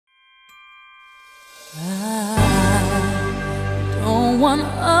I don't want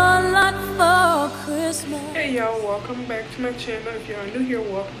a lot for Christmas. Hey y'all, welcome back to my channel. If y'all new here,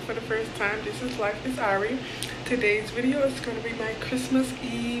 welcome for the first time. This is Life is Ari. Today's video is going to be my Christmas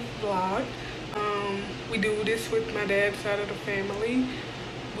Eve vlog. We do this with my dad's side of the family.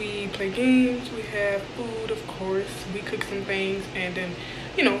 We play games, we have food, of course, we cook some things, and then,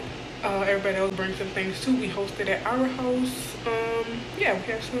 you know, everybody else brings some things too. We hosted at our house. Yeah, we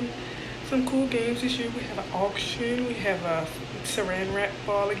have some cool games this year. We have an auction, we have a saran wrap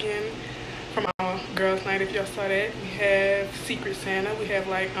ball again from our girls' night, if y'all saw that. We have Secret Santa. We have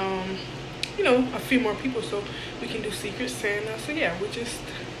like you know, a few more people so we can do Secret Santa. So yeah, we're just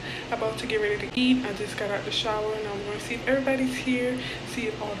about to get ready to eat. I just got out the shower and I'm going to see if everybody's here, see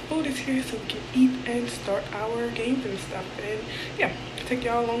if all the food is here so we can eat and start our games and stuff. And yeah, take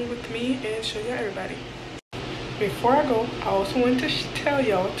y'all along with me and show y'all everybody. Before I go, I also want to tell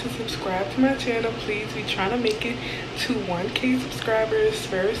y'all to subscribe to my channel, please. We're trying to make it to 1K subscribers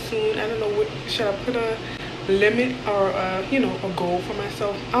very soon. I don't know what, should I put a limit or you know, a goal for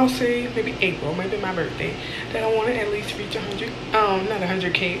myself? I'll say maybe April, maybe my birthday, that I want to at least reach 100, not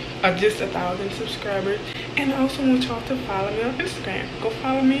 100K, just 1,000 subscribers. And I also want y'all to follow me on Instagram. Go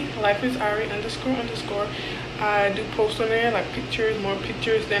follow me, lifeisari__. I do post on there like pictures, more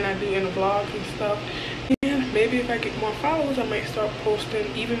pictures than I do in the vlogs and stuff. And maybe if I get more followers, I might start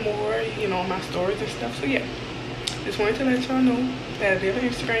posting even more, you know, on my stories and stuff. So yeah, just wanted to let y'all know that I do have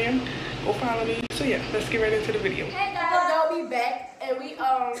Instagram. Go follow me. So yeah, let's get right into the video. Hey guys, y'all, we back and we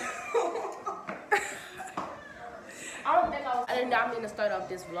I did not mean to start off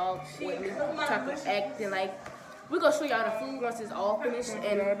this vlog with me talking, acting like we're gonna show y'all the food once it's all finished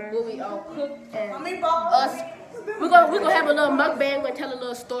and what we all cook and us. We're gonna have a little mukbang and tell a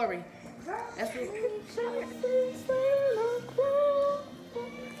little story. That's what.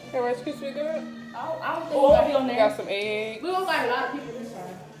 Hey, Rice Krispies good? I don't think we'll be on there. We got some eggs. We don't got a lot of people this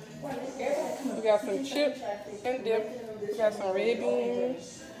time. We got some chips and dip. We got some red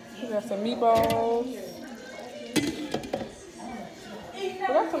beans. We got some meatballs. We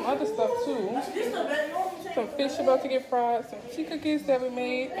got some other stuff too. Some fish about to get fried, some tea cookies that we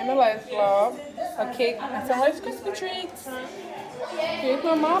made in the last vlog, a cake, and some Rice Krispie treats. Here's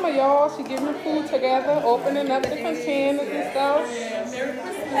my mama, y'all. She getting the food together, opening up the containers and stuff. Merry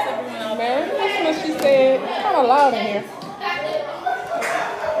Christmas, everyone. Merry Christmas, she said. It's kind of loud in here.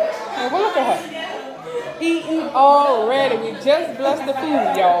 And well, look at her. Eating already. We just blessed the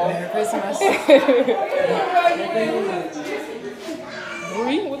food, y'all. Merry Christmas.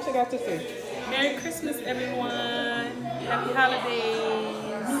 Bree, what you got to say? Merry Christmas, everyone. Happy holidays.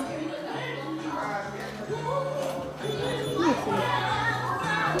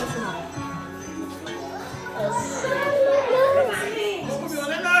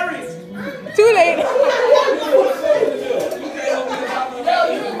 Too late.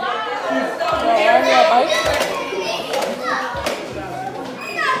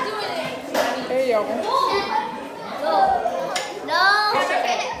 Hey, y'all.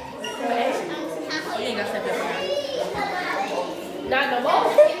 Not no more.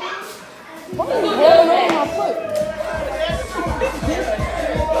 What are you rolling on my foot?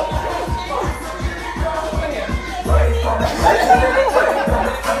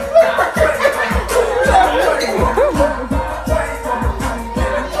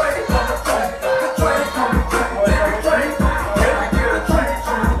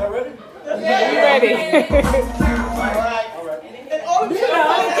 You ready?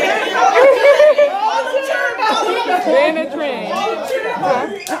 Train a train.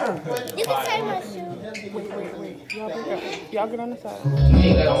 You can take my shoe. Wait. Y'all get on the side.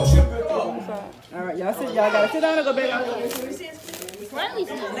 All right, y'all sit. Y'all gotta sit down and go back. Why don't we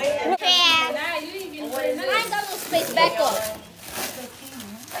sit? I ain't got no space. Back up.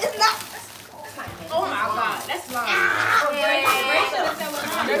 It's not. Oh my God, that's long.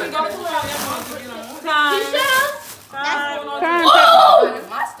 Time.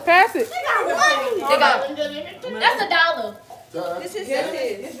 Pass it. They got. That's $1. This is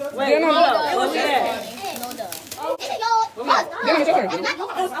Wait, no. What's that? Oh,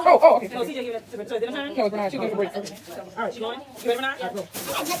 okay. So CJ, give it to dinner time? That was Bernard. She gave a break. All right, you going? You ready, Bernard? All right, go. She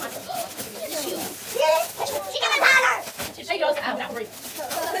got a dollar. She goes out that break.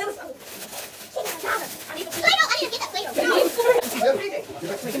 I need to get that Play-Doh. I need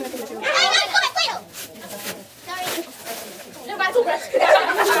that Play-Doh. Sorry. Everybody too much.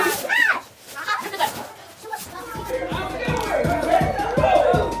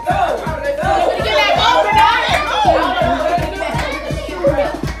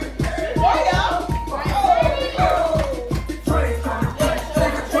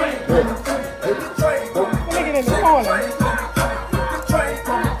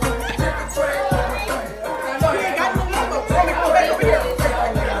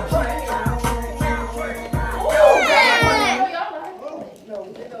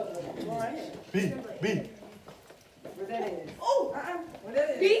 B.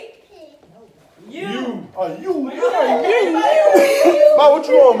 You. Mom, what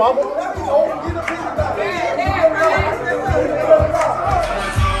you on, mama?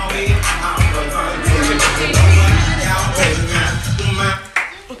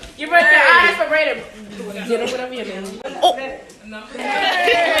 You break your eyes for Brandon. Get him whatever you mean. Oh. Now we're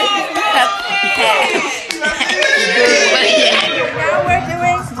doing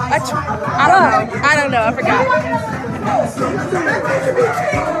I don't know. I forgot.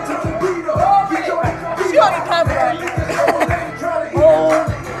 She on the cover.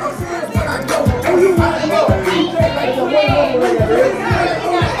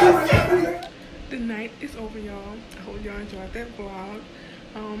 The night is over, y'all. I hope y'all enjoyed that vlog.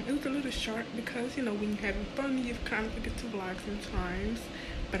 It was a little short because, you know, when you're having fun, you kind of forget to vlog sometimes.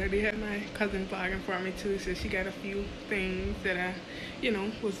 But I did have my cousin vlogging for me too, so she got a few things that I, you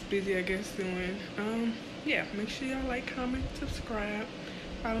know, was busy, I guess, doing. Yeah, make sure y'all like, comment, subscribe,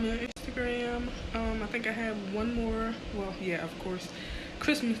 follow me on Instagram. I think I have one more, well, yeah, of course,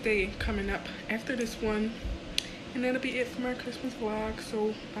 Christmas Day coming up after this one. And that'll be it for my Christmas vlog,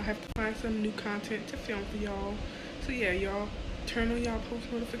 so I'll have to find some new content to film for y'all. So yeah, y'all turn on y'all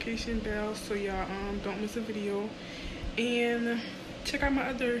post notification bell so y'all don't miss a video. And check out my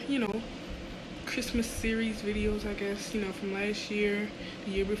other, you know, Christmas series videos, I guess, you know, from last year,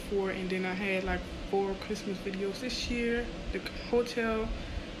 the year before, and then I had like 4 Christmas videos this year. The hotel,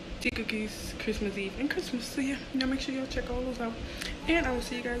 tea cookies, Christmas Eve, and Christmas. So yeah, y'all make sure y'all check all those out. And I will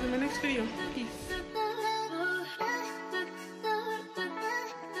see you guys in my next video. Peace.